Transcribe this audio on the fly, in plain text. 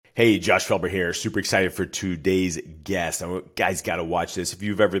Hey, Josh Felber here. Super excited for today's guest. Guys, got to watch this. If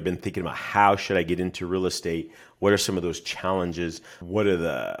you've ever been thinking about how should I get into real estate, what are some of those challenges? What are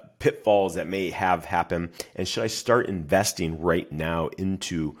the pitfalls that may have happened? And should I start investing right now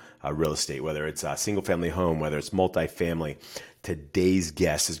into real estate, whether it's a single family home, whether it's multifamily? Today's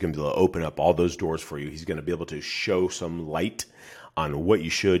guest is going to be able to open up all those doors for you. He's going to be able to show some light on what you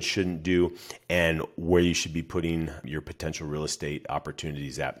shouldn't do, and where you should be putting your potential real estate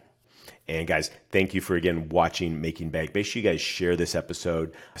opportunities at. And guys, thank you for again watching Making Bank. Make sure you guys share this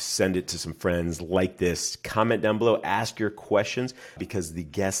episode, send it to some friends, like this, comment down below, ask your questions, because the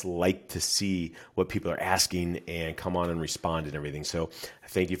guests like to see what people are asking and come on and respond and everything. So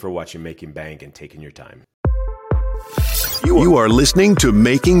thank you for watching Making Bank and taking your time. You are listening to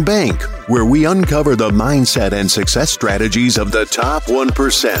Making Bank, where we uncover the mindset and success strategies of the top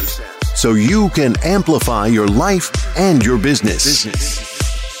 1%, so you can amplify your life and your business.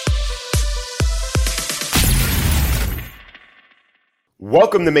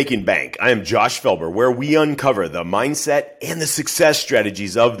 Welcome to Making Bank. I am Josh Felber, where we uncover the mindset and the success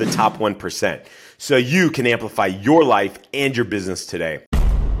strategies of the top 1%, so you can amplify your life and your business today.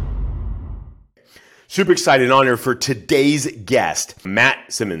 Super excited and honored for today's guest,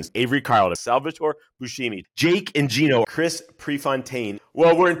 Matt Simmons, Avery Carl, Salvatore Buscemi, Jake and Gino, Chris Prefontaine.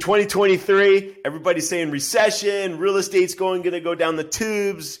 Well, we're in 2023. Everybody's saying recession, real estate's going to go down the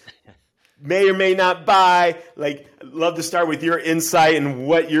tubes, may or may not buy. Love to start with your insight and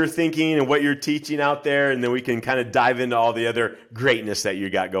what you're thinking and what you're teaching out there, and then we can kind of dive into all the other greatness that you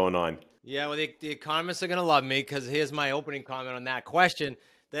got going on. Yeah, well, the economists are going to love me, because here's my opening comment on that question.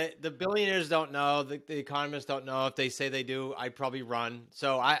 The billionaires don't know. The economists don't know. If they say they do, I'd probably run.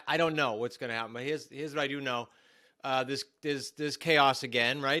 So I don't know what's going to happen. But here's what I do know. There's chaos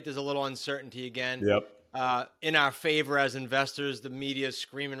again, right? There's a little uncertainty again. Yep. In our favor as investors, the media's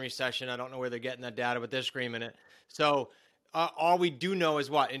screaming recession. I don't know where they're getting that data, but they're screaming it. So all we do know is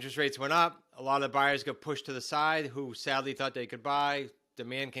what? Interest rates went up. A lot of the buyers got pushed to the side who sadly thought they could buy.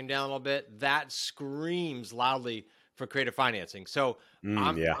 Demand came down a little bit. That screams loudly for creative financing. So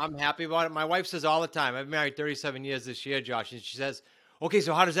I'm happy about it. My wife says all the time, I've been married 37 years this year, Josh, and she says, okay,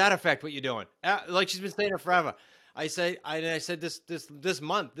 so how does that affect what you're doing? Like she's been saying it forever. I said this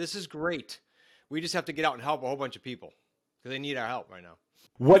month, this is great. We just have to get out and help a whole bunch of people because they need our help right now.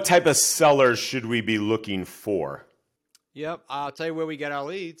 What type of sellers should we be looking for? Yep. I'll tell you where we get our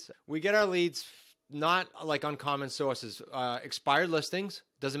leads. We get our leads not like uncommon sources. Expired listings.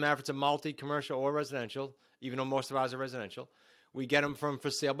 Doesn't matter if it's a multi, commercial, or residential, even though most of ours are residential. We get them for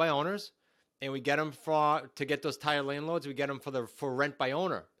sale by owners, and we get them to get those tired landlords. We get them for rent by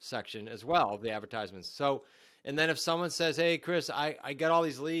owner section as well of the advertisements. So, and then if someone says, hey, Chris, I get all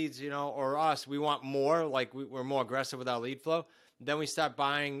these leads, or us, we want more, like we're more aggressive with our lead flow, then we start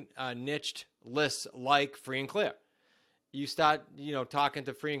buying niched lists like Free and Clear. You start, talking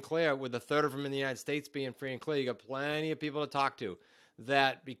to Free and Clear, with a third of them in the United States being Free and Clear, you got plenty of people to talk to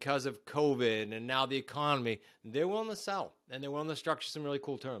that because of COVID and now the economy, they're willing to sell and they're willing to structure some really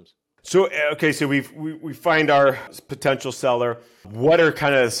cool terms. So, okay, so we find our potential seller. What are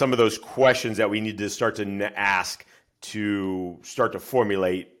kind of some of those questions that we need to start to ask to start to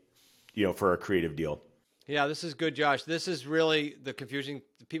formulate, for a creative deal? Yeah, this is good, Josh. This is really the confusion.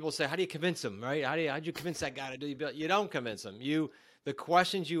 People say, how do you convince them, right? How'd you convince that guy to do your bill? You don't convince them. The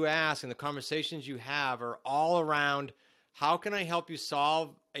questions you ask and the conversations you have are all around, how can I help you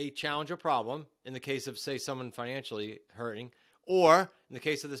solve a challenge or problem in the case of, say, someone financially hurting, or in the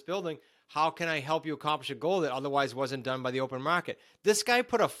case of this building, how can I help you accomplish a goal that otherwise wasn't done by the open market? This guy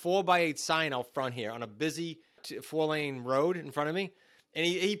put a 4x8 sign out front here on a busy 4-lane road in front of me, and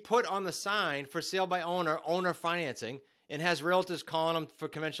he put on the sign for sale by owner financing, and has realtors calling him for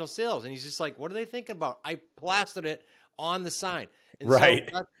conventional sales. And he's just like, what are they thinking about? I plastered it on the sign. And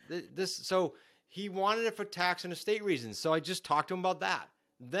right. So he wanted it for tax and estate reasons. So I just talked to him about that.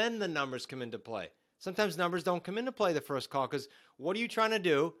 Then the numbers come into play. Sometimes numbers don't come into play the first call, because what are you trying to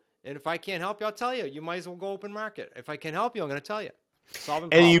do? And if I can't help you, I'll tell you. You might as well go open market. If I can't help you, I'm going to tell you.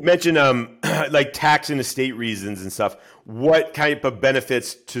 And you mentioned like tax and estate reasons and stuff. What type of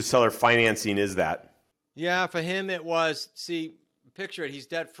benefits to seller financing is that? Yeah, for him it was, picture it, he's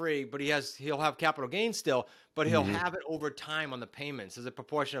debt free, but he'll have capital gains still, but he'll have it over time on the payments. There's a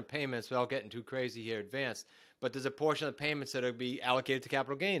proportion of payments, without getting too crazy here advanced, but there's a portion of the payments that will be allocated to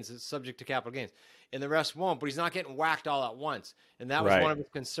capital gains. It's subject to capital gains. And the rest won't, but he's not getting whacked all at once. And that was one of his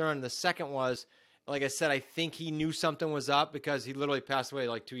concerns. The second was, like I said, I think he knew something was up because he literally passed away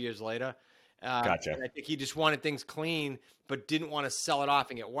like 2 years later. Gotcha. And I think he just wanted things clean, but didn't want to sell it off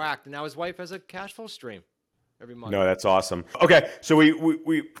and get whacked. And now his wife has a cash flow stream. every month. No, that's awesome. Okay, so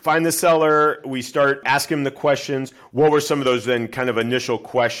we find the seller, we start asking them the questions. What were some of those then kind of initial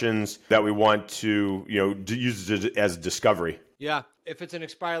questions that we want to, use as discovery? Yeah. If it's an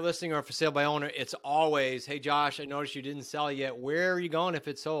expired listing or for sale by owner, it's always, hey, Josh, I noticed you didn't sell yet. Where are you going if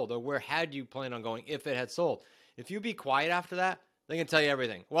it's sold? Or where had you planned on going if it had sold? If you be quiet after that, they can tell you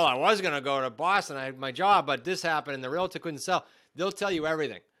everything. Well, I was going to go to Boston. I had my job, but this happened and the realtor couldn't sell. They'll tell you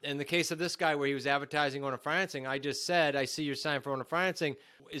everything. In the case of this guy where he was advertising owner financing, I just said, I see your sign for owner financing.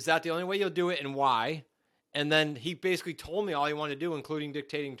 Is that the only way you'll do it and why? And then he basically told me all he wanted to do, including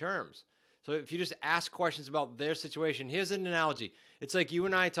dictating terms. So if you just ask questions about their situation, here's an analogy. It's like you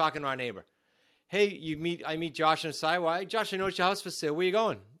and I talking to our neighbor. Hey, I meet Josh on the sidewalk. Hey, Josh, I noticed your house for sale. Where you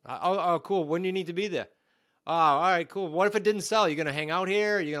going? Oh, cool. When do you need to be there? Oh, all right, cool. What if it didn't sell? You going to hang out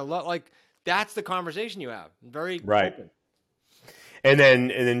here? Are you going to that's the conversation you have. Very right. Open. And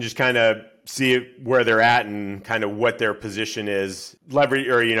then just kind of see where they're at and kind of what their position is. Leverage,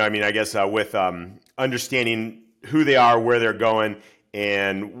 or I guess with understanding who they are, where they're going,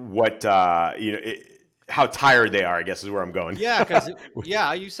 and what how tired they are, I guess is where I'm going. Yeah, because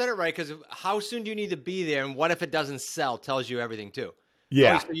you said it right. Because how soon do you need to be there, and what if it doesn't sell? Tells you everything too.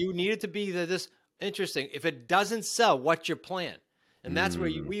 Yeah. So you needed to be there. This interesting. If it doesn't sell, what's your plan? And that's where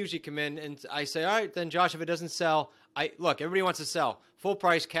we usually come in, and I say, all right, then Josh, if it doesn't sell, look, everybody wants to sell full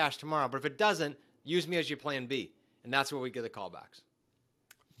price cash tomorrow, but if it doesn't, use me as your plan B, and that's where we get the callbacks.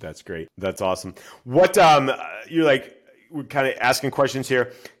 That's great. That's awesome. What you're like, we're kind of asking questions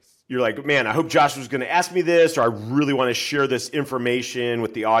here. You're like, man, I hope Josh was going to ask me this, or I really want to share this information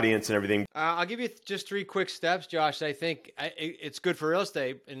with the audience and everything. I'll give you just 3 quick steps, Josh. I think it's good for real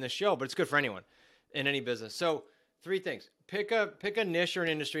estate in this show, but it's good for anyone in any business. So 3 things. Pick a niche or an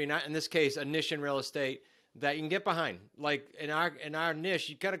industry, not in this case, a niche in real estate that you can get behind. Like in our niche,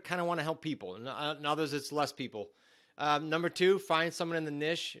 you gotta kind of want to help people. In others, it's less people. Number 2, find someone in the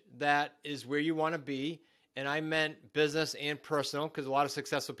niche that is where you want to be. And I meant business and personal, because a lot of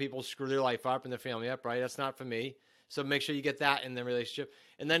successful people screw their life up and their family up, right? That's not for me. So make sure you get that in the relationship.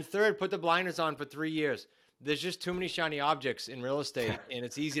 And then 3rd, put the blinders on for 3 years. There's just too many shiny objects in real estate, and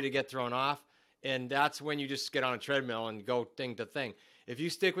it's easy to get thrown off. And that's when you just get on a treadmill and go thing to thing. If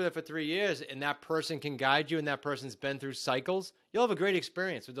you stick with it for 3 years and that person can guide you and that person's been through cycles, you'll have a great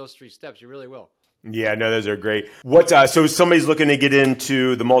experience with those 3 steps. You really will. Yeah, no, those are great. So somebody's looking to get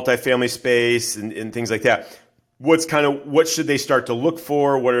into the multifamily space and things like that. What should they start to look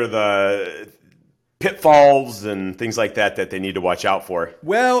for? What are the pitfalls and things like that they need to watch out for?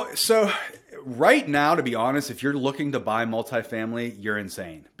 Well, so right now, to be honest, if you're looking to buy multifamily, you're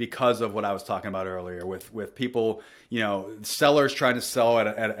insane because of what I was talking about earlier with people, sellers trying to sell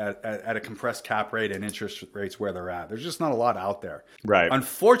at a compressed cap rate and interest rates where they're at. There's just not a lot out there. Right.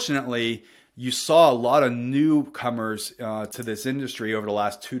 Unfortunately, you saw a lot of newcomers to this industry over the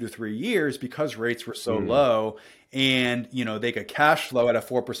last 2 to 3 years because rates were so low, and they could cash flow at a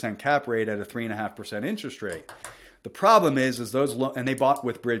 4% cap rate at a 3.5% interest rate. The problem is those and they bought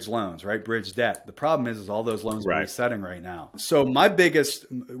with bridge loans, right? Bridge debt. The problem is all those loans are resetting right now. So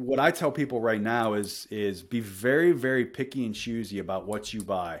what I tell people right now is be very, very picky and choosy about what you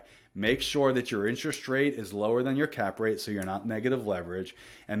buy. Make sure that your interest rate is lower than your cap rate so you're not negative leverage,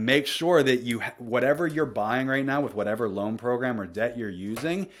 and make sure that whatever you're buying right now with whatever loan program or debt you're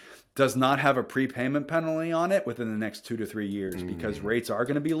using does not have a prepayment penalty on it within the next 2 to 3 years, because rates are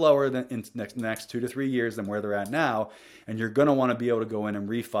going to be lower than in the next 2 to 3 years than where they're at now, and you're going to want to be able to go in and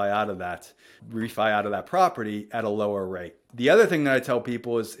refi out of that property at a lower rate. The other thing that I tell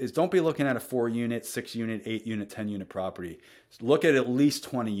people is don't be looking at a 4-unit, 6-unit, 8-unit, 10-unit property. Look at least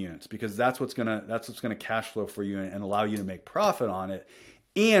 20 units, because that's what's gonna cash flow for you and allow you to make profit on it,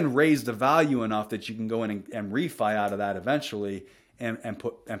 and raise the value enough that you can go in and refi out of that eventually and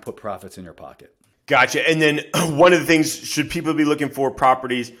put profits in your pocket. Gotcha. And then one of the things, should people be looking for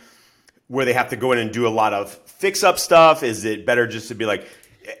properties where they have to go in and do a lot of fix up stuff? Is it better just to be like,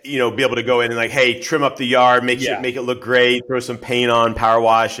 be able to go in and like, hey, trim up the yard, make it look great, throw some paint on, power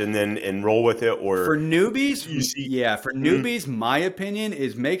wash, and roll with it? Or for newbies, newbies, my opinion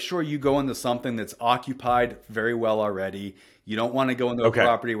is make sure you go into something that's occupied very well already. You don't want to go into a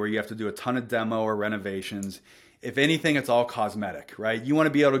property where you have to do a ton of demo or renovations. If anything, it's all cosmetic, right? You want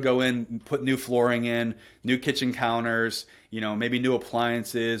to be able to go in, put new flooring in, new kitchen counters, maybe new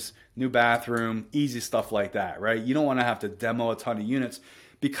appliances, new bathroom, easy stuff like that, right? You don't want to have to demo a ton of units,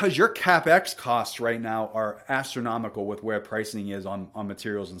 because your CapEx costs right now are astronomical with where pricing is on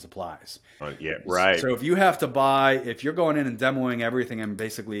materials and supplies. Yeah, right. So if you're going in and demoing everything and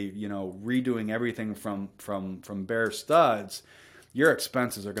basically, redoing everything from bare studs, your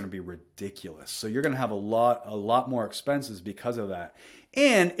expenses are going to be ridiculous. So you're going to have a lot more expenses because of that.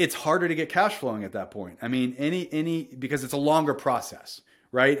 And it's harder to get cash flowing at that point. I mean, because it's a longer process,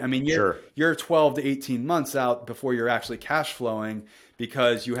 right? I mean, you're 12 to 18 months out before you're actually cash flowing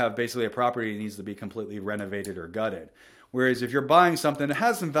because you have basically a property that needs to be completely renovated or gutted. Whereas if you're buying something that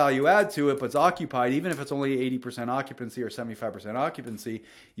has some value add to it, but it's occupied, even if it's only 80% occupancy or 75% occupancy,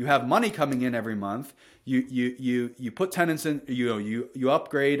 you have money coming in every month. You put tenants in, you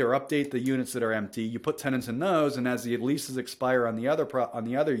upgrade or update the units that are empty. You put tenants in those, and as the leases expire on the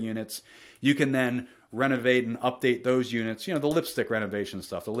other units, you can then renovate and update those units. The lipstick renovation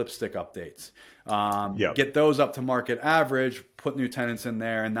stuff, the lipstick updates. Get those up to market average. Put new tenants in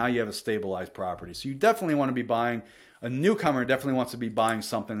there, and now you have a stabilized property. So you definitely want to be buying. A newcomer definitely wants to be buying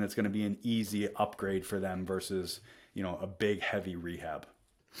something that's going to be an easy upgrade for them versus, a big, heavy rehab.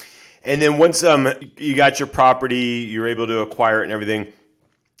 And then once you got your property, you're able to acquire it and everything.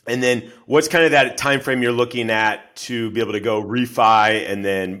 And then what's kind of that time frame you're looking at to be able to go refi and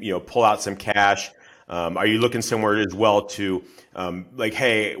then, pull out some cash? Are you looking somewhere as well to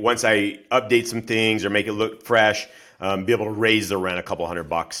hey, once I update some things or make it look fresh, be able to raise the rent a couple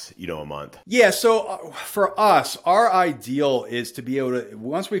 $100, a month? Yeah. So for us, our ideal is to be able to,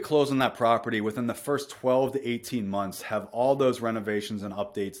 once we close on that property, within the first 12 to 18 months, have all those renovations and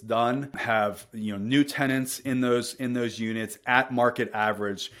updates done, have, new tenants in those units at market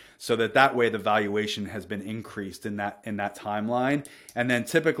average, so that way the valuation has been increased in that timeline. And then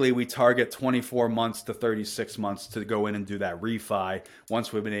typically we target 24 months to 36 months to go in and do that refi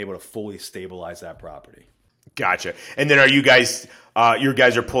once we've been able to fully stabilize that property. Gotcha. And then are you guys, your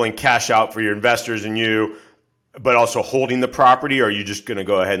guys are pulling cash out for your investors and you, but also holding the property, or are you just going to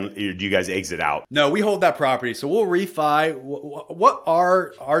go ahead and do you guys exit out? No, we hold that property. So we'll refi. What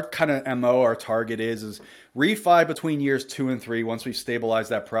our kind of MO, our target is refi between years 2 and 3. Once we stabilize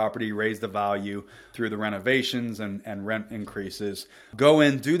that property, raise the value through the renovations and rent increases, go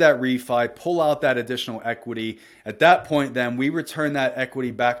in, do that refi, pull out that additional equity. At that point, then we return that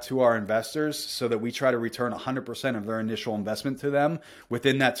equity back to our investors so that we try to return 100% of their initial investment to them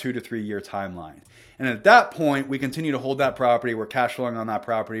within that 2 to 3 year timeline. And at that point, we continue to hold that property. We're cash flowing on that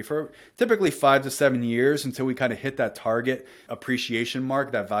property for typically 5 to 7 years until we kind of hit that target appreciation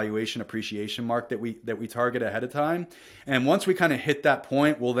mark, that valuation appreciation mark that we target ahead of time. And once we kind of hit that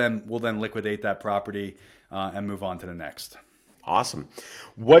point, we'll then liquidate that property and move on to the next. Awesome.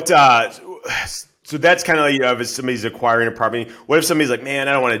 What? So that's kind of like, if somebody's acquiring a property. What if somebody's like, man,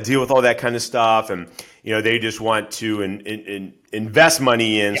 I don't want to deal with all that kind of stuff, and they just want to invest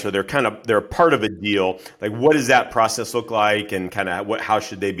money in, so they're a part of a deal. Like, what does that process look like, and kind of how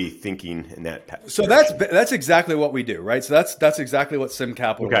should they be thinking in that? So that's exactly what we do, right? So that's exactly what Sim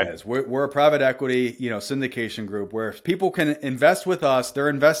Capital is. We're a private equity, syndication group where people can invest with us. They're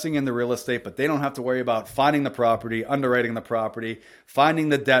investing in the real estate, but they don't have to worry about finding the property, underwriting the property, finding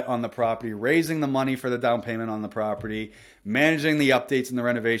the debt on the property, raising the money for the down payment on the property, managing the updates and the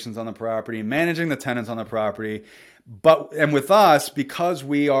renovations on the property, managing the tenants on the property. And with us, because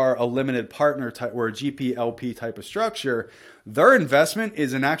we are a limited partner type, we're a GP LP type of structure, their investment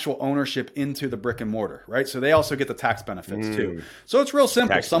is an actual ownership into the brick and mortar, right? So they also get the tax benefits too. So it's real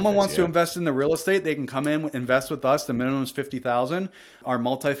simple. Someone wants to invest in the real estate, they can come in, invest with us. The minimum is $50,000. Our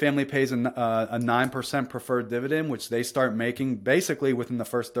multifamily pays a 9% preferred dividend, which they start making basically within the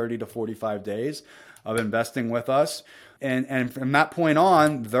first 30 to 45 days of investing with us. And from that point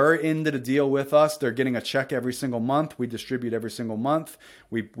on, they're into the deal with us. They're getting a check every single month. We distribute every single month.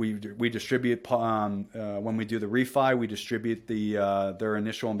 We distribute when we do the refi. We distribute their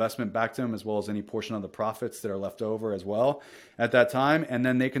initial investment back to them, as well as any portion of the profits that are left over as well at that time. And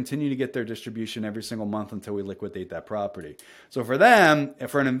then they continue to get their distribution every single month until we liquidate that property. So for them,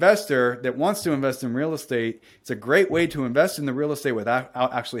 for an investor that wants to invest in real estate, it's a great way to invest in the real estate without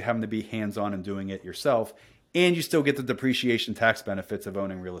actually having to be hands-on and doing it yourself. And you still get the depreciation tax benefits of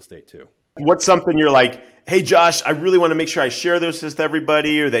owning real estate too. What's something you're like, hey, Josh, I really want to make sure I share this with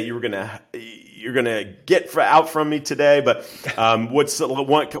everybody, or that you're gonna get out from me today? But what's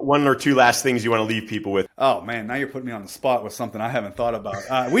one or two last things you want to leave people with? Oh man, now you're putting me on the spot with something I haven't thought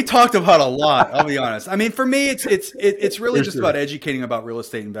about. We talked about a lot. I'll be honest. I mean, for me, it's really just about educating about real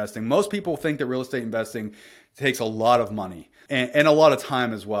estate investing. Most people think that real estate investing takes a lot of money and a lot of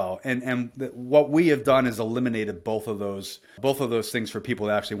time as well. And what we have done is eliminated both of those things for people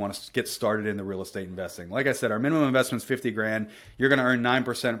that actually want to get started in the real estate investing. Like I said, our minimum investment is $50,000. You're going to earn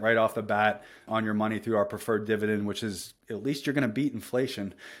 9% right off the bat on your money through our preferred dividend, which is at least you're going to beat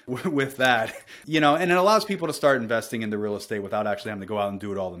inflation with that, and it allows people to start investing into real estate without actually having to go out and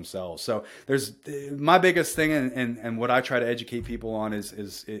do it all themselves. So there's my biggest thing, and what I try to educate people on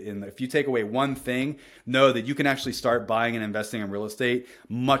is if you take away one thing, know that you can actually start buying and investing in real estate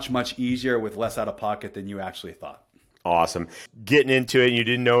much, much easier with less out of pocket than you actually thought. Awesome. Getting into it and you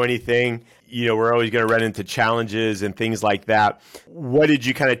didn't know anything, we're always going to run into challenges and things like that. What did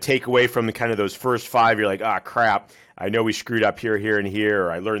you kind of take away from the kind of those first 5? You're like, crap, I know we screwed up here, here, and here,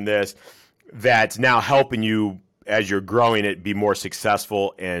 or I learned this, that's now helping you as you're growing it be more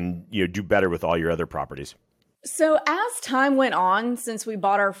successful and do better with all your other properties. So as time went on, since we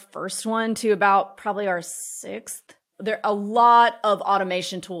bought our first one to about probably our 6th, a lot of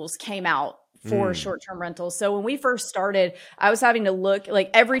automation tools came out for short-term rentals. So when we first started, I was having to look, like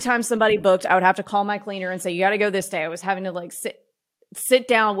every time somebody booked, I would have to call my cleaner and say, you got to go this day. I was having to like sit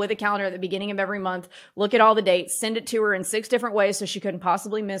down with a calendar at the beginning of every month, look at all the dates, send it to her in 6 different ways so she couldn't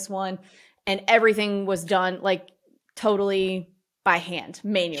possibly miss one. And everything was done like totally by hand,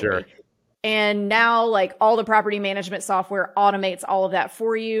 manually. Sure. And now like all the property management software automates all of that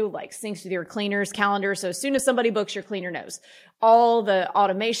for you, like syncs with your cleaner's calendar. So as soon as somebody books, your cleaner knows. All the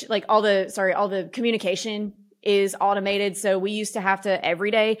automation, like all the communication is automated. So we used to have to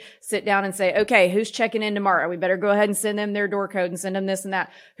every day sit down and say, okay, who's checking in tomorrow? We better go ahead and send them their door code and send them this and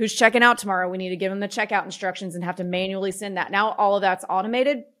that. Who's checking out tomorrow? We need to give them the checkout instructions and have to manually send that. Now all of that's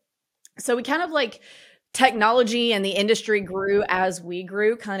automated. So we kind of like technology and the industry grew as we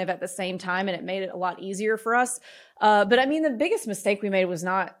grew kind of at the same time, and it made it a lot easier for us. But I mean, the biggest mistake we made was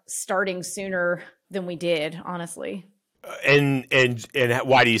not starting sooner than we did, honestly. And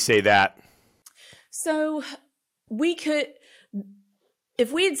why do you say that? So we could,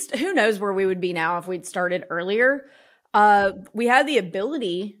 if we'd, who knows where we would be now if we'd started earlier. We had the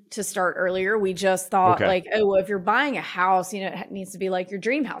ability to start earlier. We just thought like, oh, well, if you're buying a house, it needs to be like your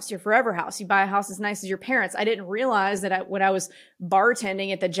dream house, your forever house. You buy a house as nice as your parents. I didn't realize that when I was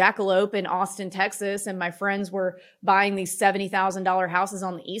bartending at the Jackalope in Austin, Texas, and my friends were buying these $70,000 houses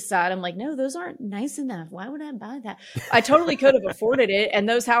on the east side, I'm like, no, those aren't nice enough. Why would I buy that? I totally could have afforded it. And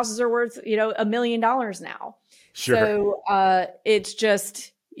those houses are worth, $1 million now. Sure. So it's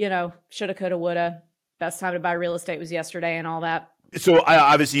just, shoulda, coulda, woulda. Best time to buy real estate was yesterday and all that. So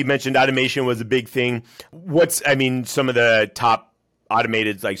obviously you mentioned automation was a big thing. Some of the top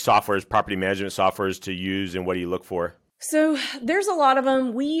automated like softwares, property management softwares to use, and what do you look for? So there's a lot of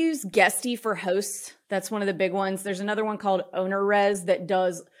them. We use Guesty for hosts. That's one of the big ones. There's another one called OwnerRez that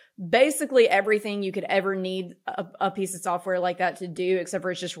does basically everything you could ever need a piece of software like that to do, except for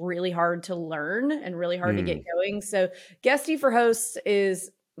it's just really hard to learn and really hard to get going. So Guesty for hosts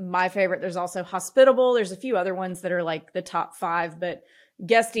is my favorite. There's also Hospitable. There's a few other ones that are like the top 5, but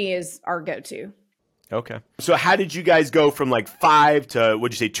Guesty is our go-to. Okay. So how did you guys go from like 5 to,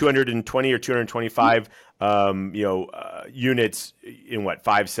 what'd you say, 220 or 225, units in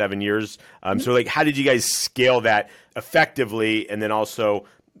 5-7 years? So like, how did you guys scale that effectively? And then also,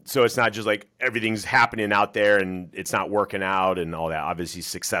 so it's not just like everything's happening out there and it's not working out and all that, obviously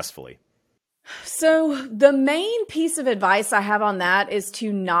successfully. So the main piece of advice I have on that is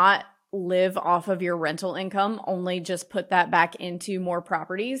to not live off of your rental income, only just put that back into more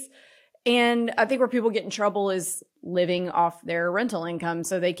properties. And I think where people get in trouble is living off their rental income.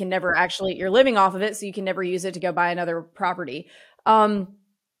 So they can never actually, you're living off of it, so you can never use it to go buy another property.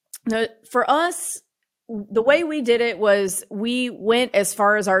 For us, the way we did it was we went as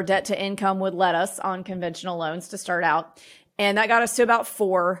far as our debt to income would let us on conventional loans to start out. And that got us to about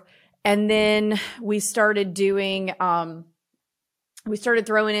 4. And then we started doing, we started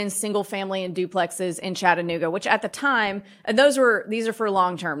throwing in single family and duplexes in Chattanooga, which at the time, and these are for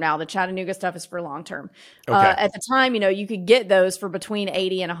long term now. The Chattanooga stuff is for long term. Okay. At the time, you could get those for between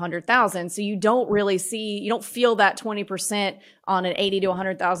 80 and 100,000. So you don't feel that 20% on an $80,000 to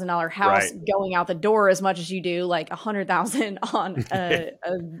 $100,000 house going out the door as much as you do like 100,000 on a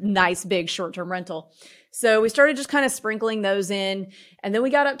nice big short term rental. So we started just kind of sprinkling those in, and then we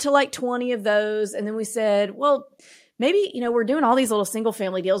got up to like 20 of those. And then we said, well, maybe, we're doing all these little single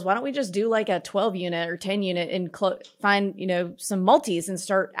family deals. Why don't we just do like a 12 unit or 10 unit and find, some multis and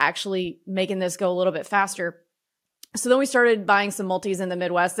start actually making this go a little bit faster. So then we started buying some multis in the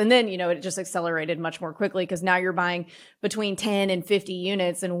Midwest, and then, it just accelerated much more quickly because now you're buying between 10 and 50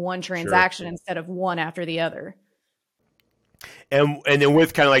 units in one transaction instead of one after the other. And then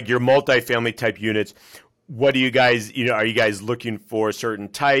with kind of like your multifamily type units, what do you guys, are you guys looking for a certain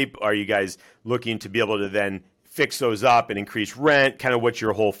type? Are you guys looking to be able to then fix those up and increase rent? Kind of what's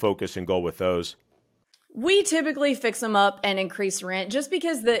your whole focus and goal with those? We typically fix them up and increase rent just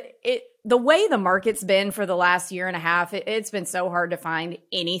because the way the market's been for the last year and a half, it's been so hard to find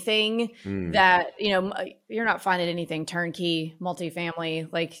anything that, you're not finding anything turnkey, multifamily,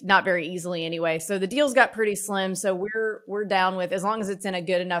 like not very easily anyway. So the deals got pretty slim. So we're down with, as long as it's in a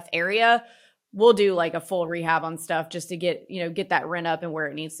good enough area, we'll do like a full rehab on stuff just to get that rent up and where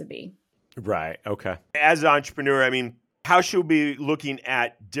it needs to be. Right. Okay. As an entrepreneur, I mean, how should we be looking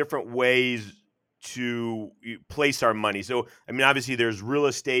at different ways to place our money? So, I mean, obviously there's real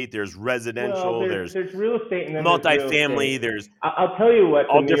estate, there's residential, there's real estate, and then multifamily, there's I'll tell you what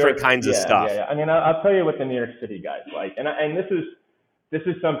all different kinds of stuff. I mean, I'll tell you what the New York City guys like, and this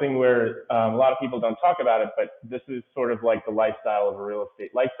is something where a lot of people don't talk about it, but this is sort of like the life cycle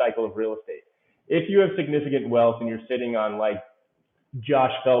of real estate. If you have significant wealth and you're sitting on like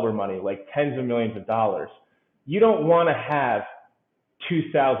Josh Felber money, like tens of millions of dollars, you don't want to have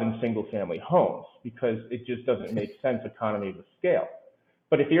 2,000 single family homes because it just doesn't make sense economies of scale.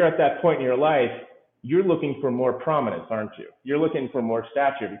 But if you're at that point in your life, you're looking for more prominence, aren't you? You're looking for more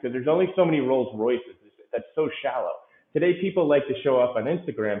stature because there's only so many Rolls Royces. That's so shallow. Today, people like to show off on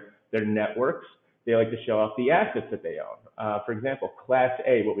Instagram their networks. They like to show off the assets that they own. For example, Class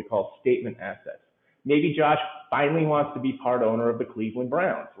A, what we call statement assets. Maybe Josh finally wants to be part owner of the Cleveland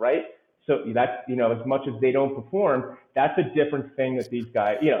Browns, right? So that's, as much as they don't perform, that's a different thing that these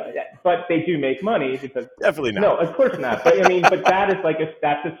guys, but they do make money because definitely not. No, of course not. But but that is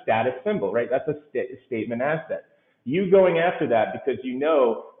that's a status symbol, right? That's a statement asset. You going after that because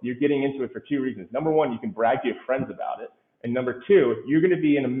you're getting into it for two reasons. Number one, you can brag to your friends about it. And number two, you're going to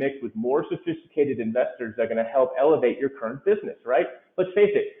be in a mix with more sophisticated investors that are going to help elevate your current business, right? Let's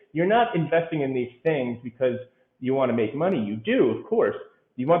face it, you're not investing in these things because you want to make money. You do, of course.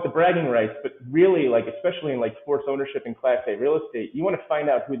 You want the bragging rights, but really, especially in sports ownership and Class A real estate, you want to find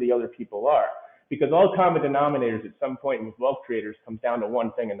out who the other people are. Because all common denominators at some point with wealth creators comes down to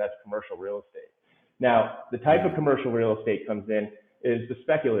one thing, and that's commercial real estate. Now, the type of commercial real estate comes in is the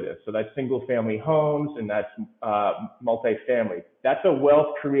speculative. So that's single family homes and that's multifamily. That's a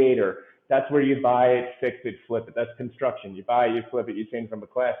wealth creator. That's where you buy it, fix it, flip it. That's construction. You buy it, you flip it, you change from a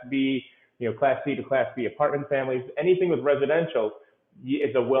Class B, Class C to Class B apartment families. Anything with residential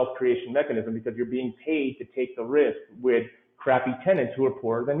is a wealth creation mechanism because you're being paid to take the risk with crappy tenants who are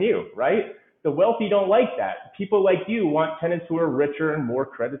poorer than you, right? The wealthy don't like that. People like you want tenants who are richer and more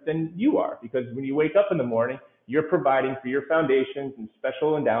credit than you are because when you wake up in the morning, you're providing for your foundations and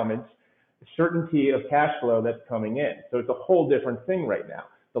special endowments certainty of cash flow that's coming in. So it's a whole different thing right now.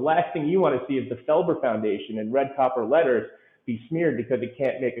 The last thing you want to see is the Felber Foundation in red copper letters be smeared because it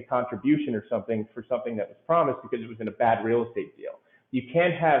can't make a contribution or something for something that was promised because it was in a bad real estate deal. You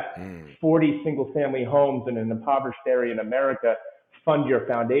can't have 40 single family homes in an impoverished area in America fund your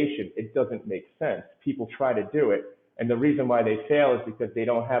foundation. It doesn't make sense. People try to do it. And the reason why they fail is because they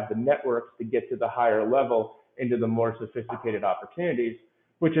don't have the networks to get to the higher level into the more sophisticated opportunities,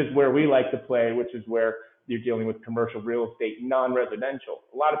 which is where we like to play, which is where you're dealing with commercial real estate, non-residential.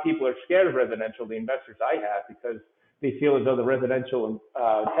 A lot of people are scared of residential, the investors I have, because they feel as though the residential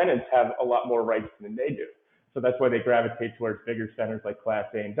tenants have a lot more rights than they do. So that's why they gravitate towards bigger centers like Class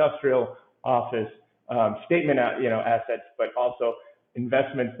A industrial, office, statement assets, but also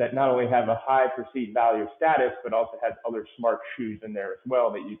investments that not only have a high perceived value status, but also has other smart shoes in there as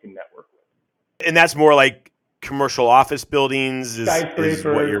well that you can network with. And that's more like commercial office buildings is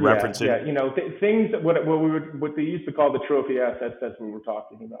what you're referencing. Yeah, things what they used to call the trophy assets. That's what we're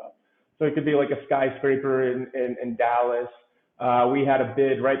talking about. So it could be like a skyscraper in Dallas. We had a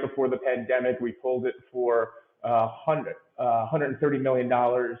bid right before the pandemic. We pulled it for $130 million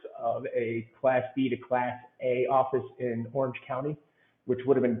of a Class B to Class A office in Orange County, which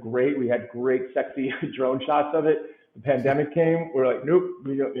would have been great. We had great, sexy drone shots of it. The pandemic came. We're like, nope.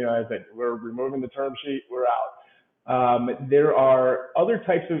 I said, we're removing the term sheet. We're out. There are other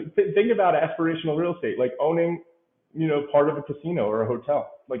types of think about aspirational real estate, like owning, part of a casino or a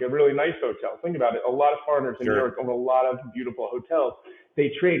hotel, like a really nice hotel. Think about it. A lot of foreigners in New York own a lot of beautiful hotels.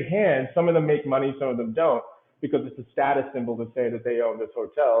 They trade hands. Some of them make money, some of them don't, because it's a status symbol to say that they own this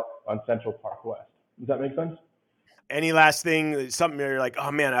hotel on Central Park West. Does that make sense? Any last thing, something you're like, oh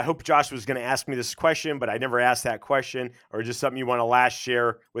man, I hope Josh was going to ask me this question, but I never asked that question, or just something you want to last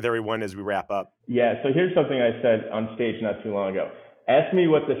share with everyone as we wrap up? Yeah, so here's something I said on stage not too long ago. Ask me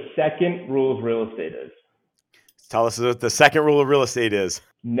what the second rule of real estate is. Tell us what the second rule of real estate is.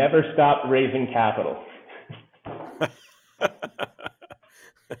 Never stop raising capital.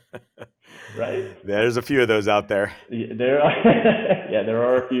 Right? There's a few of those out there. There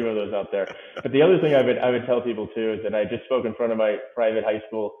are a few of those out there. But the other thing I would tell people too is that I just spoke in front of my private high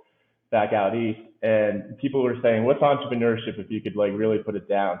school back out east, and people were saying, "What's entrepreneurship if you could really put it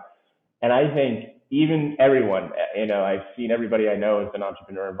down?" And I think even everyone, I've seen everybody I know as an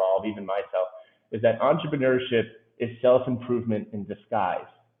entrepreneur involved, even myself, is that entrepreneurship is self-improvement in disguise.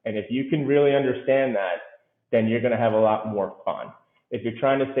 And if you can really understand that, then you're going to have a lot more fun. If you're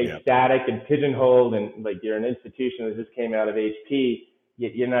trying to stay static and pigeonholed and like you're an institution that just came out of HP,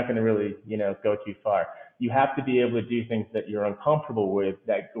 you're not going to really, go too far. You have to be able to do things that you're uncomfortable with,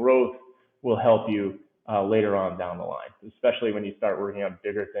 that growth will help you later on down the line, especially when you start working on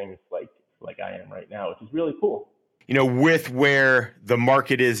bigger things like I am right now, which is really cool. With where the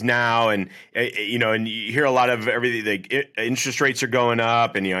market is now, and and you hear a lot of everything. Like interest rates are going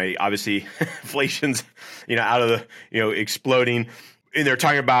up, and obviously inflation's out of the exploding. And they're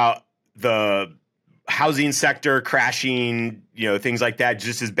talking about the housing sector crashing, things like that,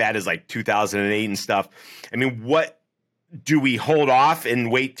 just as bad as like 2008 and stuff. I mean, what do we hold off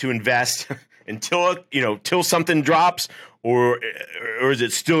and wait to invest until till something drops, or is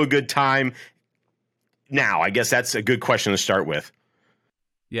it still a good time? Now, I guess that's a good question to start with.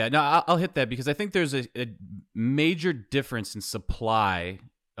 Yeah, no, I'll hit that because I think there's a major difference in supply.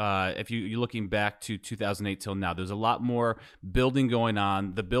 If you're looking back to 2008 till now, there's a lot more building going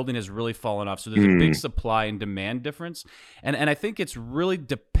on. The building has really fallen off. So there's a big supply and demand difference. And I think it's really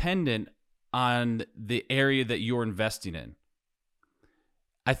dependent on the area that you're investing in.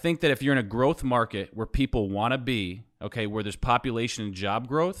 I think that if you're in a growth market where people want to be, where there's population and job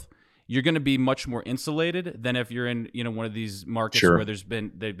growth, you're going to be much more insulated than if you're in one of these markets where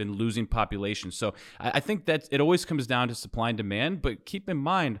they've been losing population. So I think that it always comes down to supply and demand. But keep in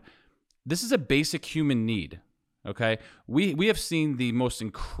mind, this is a basic human need. Okay, we have seen the most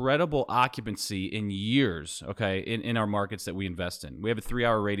incredible occupancy in years. In our markets that we invest in, we have a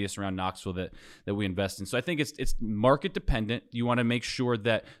 3-hour radius around Knoxville that we invest in. So I think it's market dependent. You want to make sure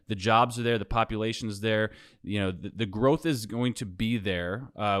that the jobs are there, the population is there. The growth is going to be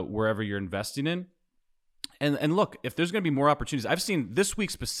there wherever you're investing in. And look, if there's going to be more opportunities, I've seen this week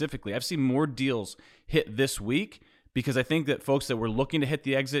specifically, I've seen more deals hit this week because I think that folks that were looking to hit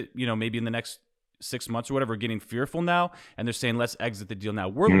the exit, maybe in the next 6 months or whatever, are getting fearful now, and they're saying, let's exit the deal now.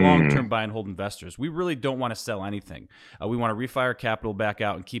 We're long-term buy and hold investors. We really don't want to sell anything. We want to refi our capital back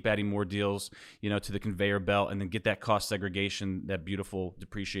out and keep adding more deals, to the conveyor belt, and then get that cost segregation, that beautiful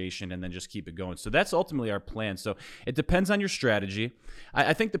depreciation, and then just keep it going. So that's ultimately our plan. So it depends on your strategy.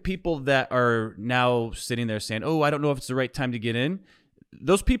 I think the people that are now sitting there saying, oh, I don't know if it's the right time to get in,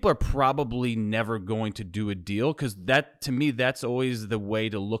 those people are probably never going to do a deal, because that, to me, that's always the way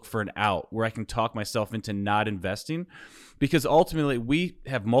to look for an out where I can talk myself into not investing, because ultimately we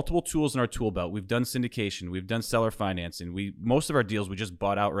have multiple tools in our tool belt. We've done syndication, we've done seller financing. Most of our deals we just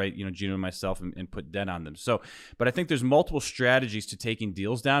bought outright, Gino and myself, and put debt on them. So, but I think there's multiple strategies to taking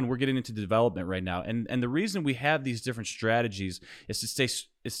deals down. We're getting into development right now, and the reason we have these different strategies is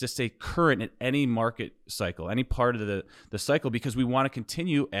to stay current at any market cycle, any part of the cycle, because we want to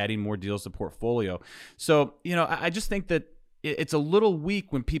continue adding more deals to portfolio. So, I just think that it's a little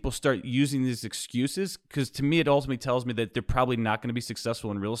weak when people start using these excuses, because to me, it ultimately tells me that they're probably not going to be successful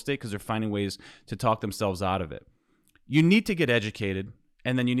in real estate because they're finding ways to talk themselves out of it. You need to get educated,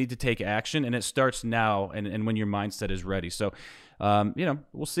 and then you need to take action, and it starts now and when your mindset is ready. So,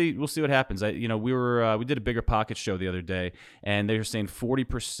 we'll see what happens. We did a Bigger Pocket show the other day, and they were saying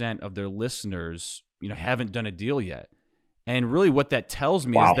 40% of their listeners, haven't done a deal yet. And really what that tells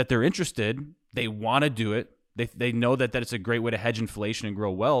me is that they're interested. They want to do it. They know that it's a great way to hedge inflation and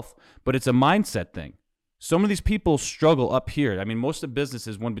grow wealth, but it's a mindset thing. Some of these people struggle up here. I mean, most of business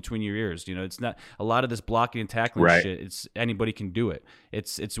is one between your ears. It's not a lot of this blocking and tackling shit. It's anybody can do it.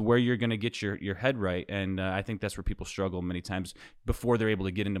 It's where you're going to get your head right. And I think that's where people struggle many times before they're able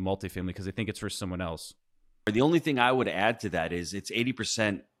to get into multifamily, because they think it's for someone else. The only thing I would add to that is it's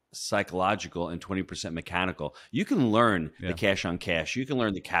 80% psychological and 20% mechanical. You can learn the cash on cash. You can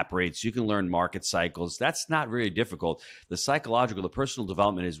learn the cap rates. You can learn market cycles. That's not really difficult. The psychological, the personal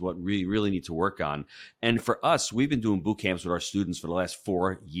development is what we really need to work on. And for us, we've been doing boot camps with our students for the last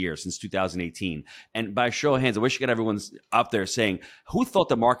 4 years, since 2018. And by show of hands, I wish you got everyone's up there saying, who thought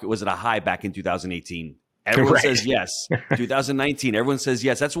the market was at a high back in 2018? Everyone says yes. 2019, everyone says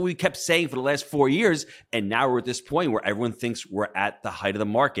yes. That's what we kept saying for the last 4 years. And now we're at this point where everyone thinks we're at the height of the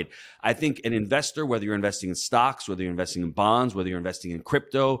market. I think an investor, whether you're investing in stocks, whether you're investing in bonds, whether you're investing in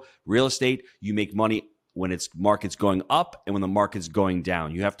crypto, real estate, you make money when it's market's going up and when the market's going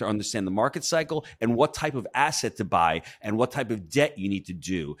down. You have to understand the market cycle and what type of asset to buy and what type of debt you need to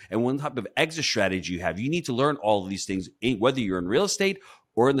do and what type of exit strategy you have. You need to learn all of these things, whether you're in real estate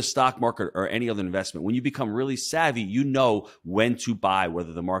or in the stock market or any other investment, when you become really savvy, you know when to buy,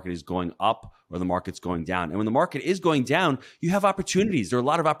 whether the market is going up or the market's going down. And when the market is going down, you have opportunities. There are a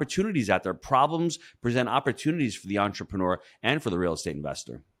lot of opportunities out there. Problems present opportunities for the entrepreneur and for the real estate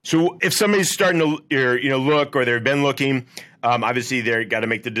investor. So if somebody's starting to look, or they've been looking, obviously they've got to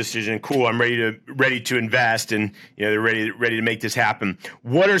make the decision. Cool, I'm ready to invest, and they're ready to make this happen.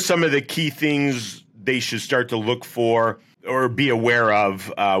 What are some of the key things they should start to look for or be aware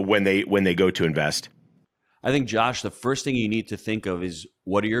of when they go to invest? I think, Josh, the first thing you need to think of is,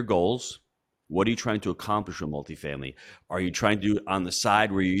 what are your goals? What are you trying to accomplish with multifamily? Are you trying to do it on the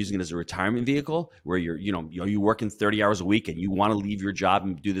side where you're using it as a retirement vehicle, where you're working 30 hours a week and you want to leave your job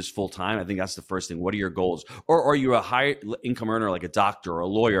and do this full time? I think that's the first thing. What are your goals? Or are you a high income earner like a doctor or a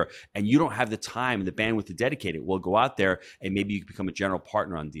lawyer and you don't have the time and the bandwidth to dedicate it? Well, go out there and maybe you can become a general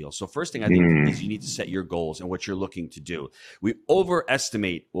partner on deals. So first thing I think is you need to set your goals and what you're looking to do. We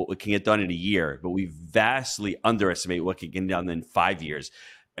overestimate what can get done in a year, but we vastly underestimate what can get done in 5 years.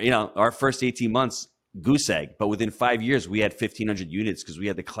 Our first 18 months, goose egg, but within 5 years, we had 1,500 units because we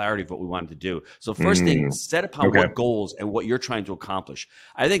had the clarity of what we wanted to do. So first thing, set upon what goals and what you're trying to accomplish.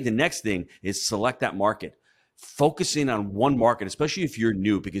 I think the next thing is select that market. Focusing on one market, especially if you're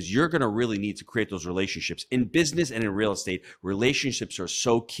new, because you're going to really need to create those relationships. In business and in real estate, relationships are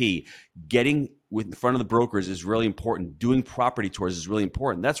so key. Getting in front of the brokers is really important. Doing property tours is really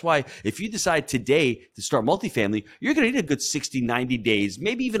important. That's why if you decide today to start multifamily, you're going to need a good 60, 90 days,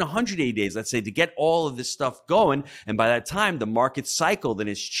 maybe even 180 days, let's say, to get all of this stuff going. And by that time, the market cycle then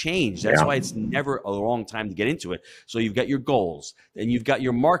has changed. That's why it's never a wrong time to get into it. So you've got your goals, then you've got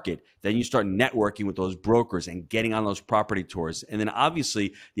your market, then you start networking with those brokers and getting on those property tours. And then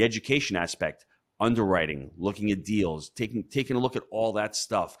obviously the education aspect. Underwriting, looking at deals, taking a look at all that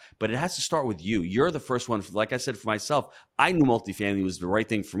stuff. But it has to start with you. You're the first one. Like I said, for myself, I knew multifamily was the right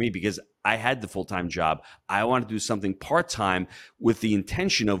thing for me because I had the full-time job. I wanted to do something part-time with the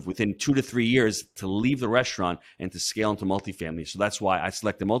intention of within 2 to 3 years to leave the restaurant and to scale into multifamily. So that's why I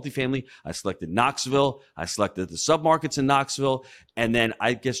selected multifamily. I selected Knoxville. I selected the submarkets in Knoxville. And then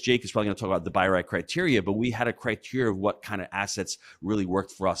I guess Jake is probably going to talk about the buy right criteria, but we had a criteria of what kind of assets really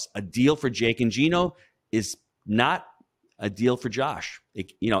worked for us. A deal for Jake and Gino is not a deal for Josh.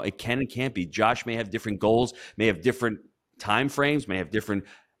 It can and can't be. Josh may have different goals, may have different time frames, may have different,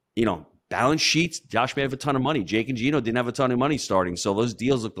 balance sheets. Josh may have a ton of money. Jake and Gino didn't have a ton of money starting. So those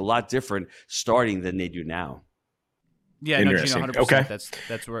deals looked a lot different starting than they do now. Yeah, no, Gino, 100%. Okay.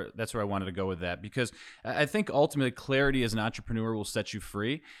 That's where I wanted to go with that, because I think ultimately clarity as an entrepreneur will set you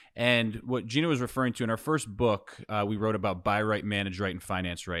free. And what Gino was referring to in our first book, we wrote about buy right, manage right, and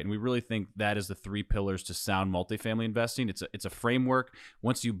finance right. And we really think that is the 3 pillars to sound multifamily investing. It's a framework.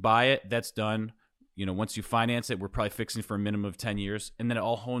 Once you buy it, that's done. Once you finance it, we're probably fixing for a minimum of 10 years. And then it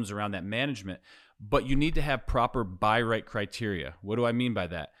all hones around that management. But you need to have proper buy right criteria. What do I mean by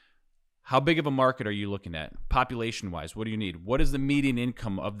that? How big of a market are you looking at? Population-wise, what do you need? What is the median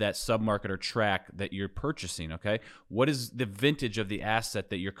income of that submarket or tract that you're purchasing, okay? What is the vintage of the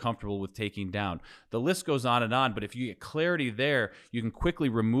asset that you're comfortable with taking down? The list goes on, but if you get clarity there, you can quickly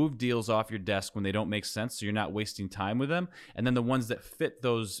remove deals off your desk when they don't make sense, so you're not wasting time with them. And then the ones that fit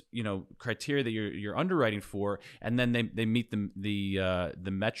those, criteria that you're underwriting for, and then they meet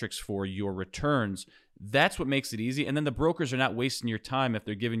the metrics for your returns. That's what makes it easy. And then the brokers are not wasting your time if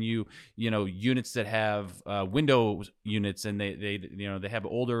they're giving you, units that have window units and they have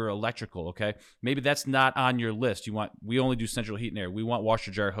older electrical. Okay, maybe that's not on your list. We only do central heat and air. We want washer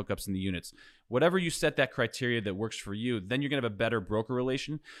dryer hookups in the units. Whatever you set that criteria that works for you, then you're gonna have a better broker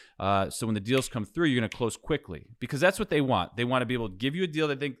relation. So when the deals come through, you're gonna close quickly, because that's what they want. They want to be able to give you a deal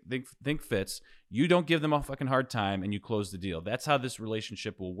that they think fits. You don't give them a fucking hard time, and you close the deal. That's how this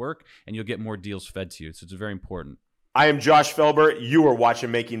relationship will work, and you'll get more deals fed to you. So it's very important. I am Josh Felber. You are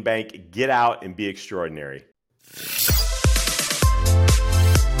watching Making Bank. Get out and be extraordinary.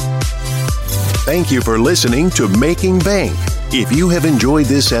 Thank you for listening to Making Bank. If you have enjoyed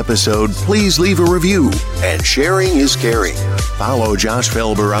this episode, please leave a review, and sharing is caring. Follow Josh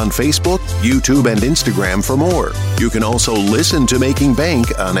Felber on Facebook, YouTube, and Instagram for more. You can also listen to Making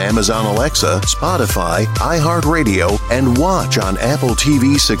Bank on Amazon Alexa, Spotify, iHeartRadio, and watch on Apple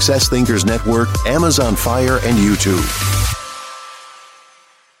TV, Success Thinkers Network, Amazon Fire, and YouTube.